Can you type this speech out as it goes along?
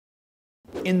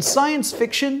In science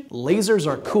fiction, lasers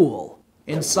are cool.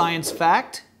 In science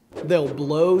fact, they'll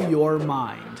blow your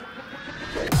mind.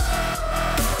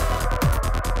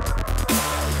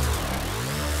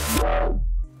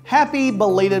 Happy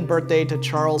belated birthday to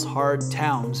Charles Hard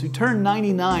Townes, who turned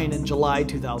 99 in July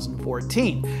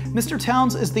 2014. Mr.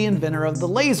 Townes is the inventor of the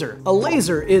laser. A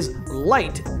laser is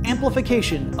light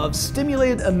amplification of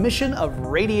stimulated emission of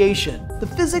radiation. The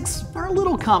physics are a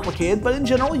little complicated, but in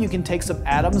general you can take some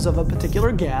atoms of a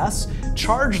particular gas,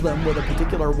 charge them with a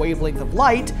particular wavelength of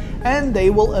light, and they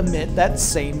will emit that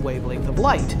same wavelength of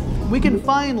light. We can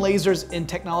find lasers in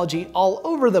technology all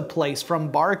over the place,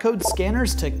 from barcode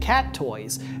scanners to cat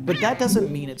toys, but that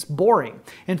doesn't mean it's boring.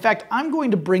 In fact, I'm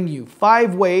going to bring you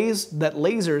 5 ways that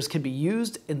lasers can be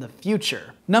used in the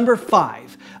future. Number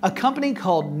 5, a company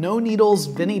called No Needles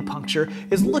Venipuncture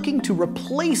is looking to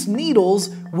replace needles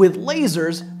with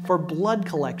lasers for blood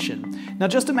collection. Now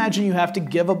just imagine you have to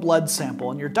give a blood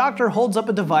sample and your doctor holds up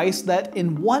a device that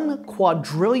in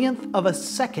 1/quadrillionth of a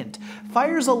second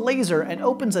fires a laser and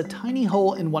opens a tiny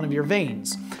hole in one of your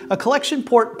veins. A collection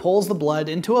port pulls the blood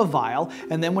into a vial,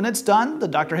 and then when it's done, the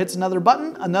doctor hits another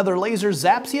button, another laser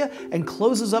zaps you and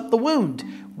closes up the wound.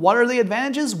 What are the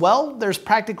advantages? Well, there's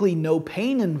practically no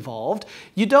pain involved,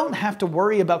 you don't have to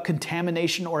worry about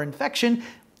contamination or infection,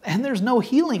 and there's no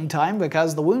healing time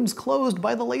because the wound's closed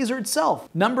by the laser itself.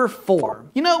 Number 4.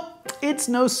 You know, it's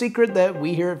no secret that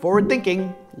we here at Forward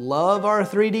Thinking love our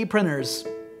 3D printers.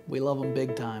 We love them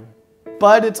big time.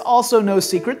 But it's also no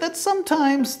secret that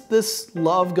sometimes this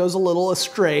love goes a little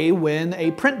astray when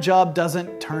a print job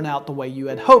doesn't turn out the way you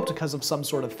had hoped because of some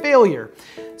sort of failure.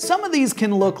 Some of these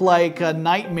can look like a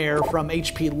nightmare from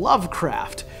H.P.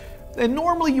 Lovecraft. And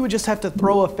normally you would just have to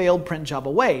throw a failed print job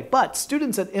away, but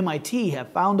students at MIT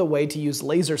have found a way to use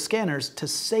laser scanners to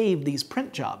save these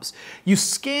print jobs. You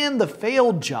scan the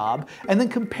failed job and then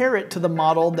compare it to the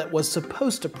model that was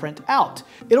supposed to print out.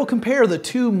 It'll compare the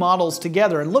 2 models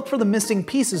together and look for the missing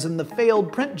pieces in the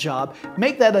failed print job,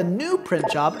 make that a new print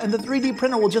job, and the 3D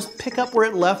printer will just pick up where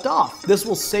it left off. This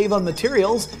will save on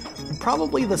materials and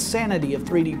probably the sanity of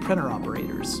 3D printer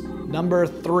operators. Number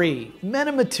 3,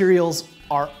 metamaterials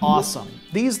are awesome.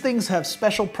 These things have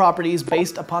special properties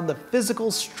based upon the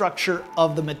physical structure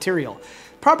of the material.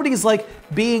 Properties like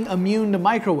being immune to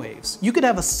microwaves. You could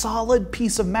have a solid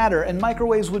piece of matter and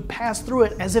microwaves would pass through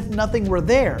it as if nothing were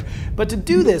there. But to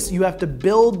do this, you have to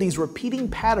build these repeating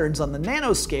patterns on the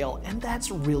nanoscale, and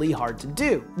that's really hard to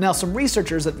do. Now, some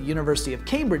researchers at the University of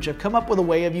Cambridge have come up with a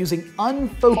way of using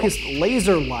unfocused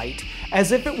laser light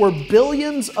as if it were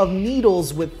billions of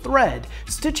needles with thread,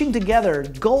 stitching together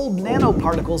gold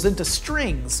nanoparticles into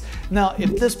strings. Now,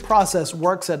 if this process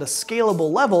works at a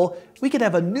scalable level, we could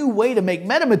have a new way to make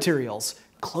metamaterials.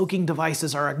 Cloaking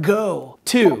devices are a go.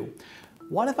 2,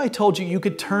 what if I told you you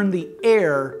could turn the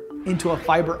air into a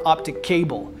fiber optic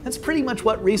cable? That's pretty much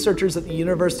what researchers at the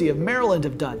University of Maryland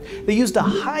have done. They used a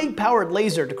high-powered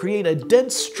laser to create a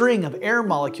dense string of air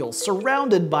molecules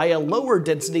surrounded by a lower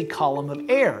density column of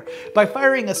air. By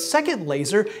firing a second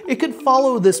laser, it could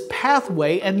follow this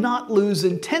pathway and not lose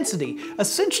intensity,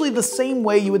 essentially the same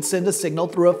way you would send a signal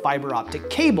through a fiber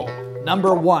optic cable.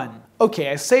 Number 1.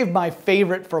 Okay, I saved my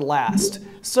favorite for last.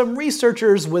 Some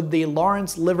researchers with the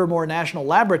Lawrence Livermore National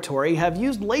Laboratory have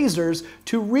used lasers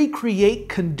to recreate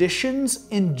conditions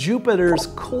in Jupiter's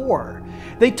core.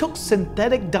 They took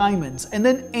synthetic diamonds and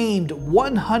then aimed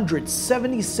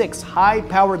 176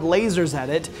 high-powered lasers at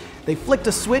it. They flicked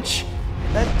a switch,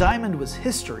 that diamond was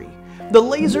history. The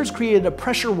lasers created a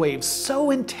pressure wave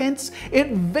so intense,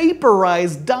 it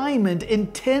vaporized diamond in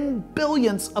 10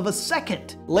 billionths of a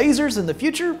second. Lasers in the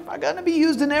future are gonna be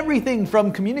used in everything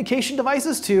from communication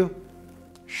devices to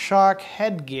shark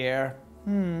headgear.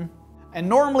 And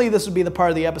normally this would be the part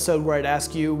of the episode where I'd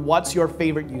ask you, what's your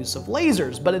favorite use of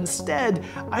lasers? But instead,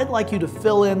 I'd like you to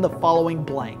fill in the following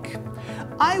blank.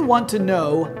 I want to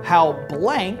know how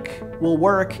blank will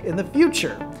work in the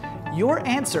future. Your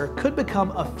answer could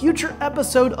become a future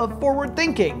episode of Forward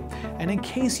Thinking. And in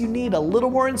case you need a little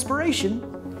more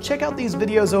inspiration, check out these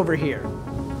videos over here.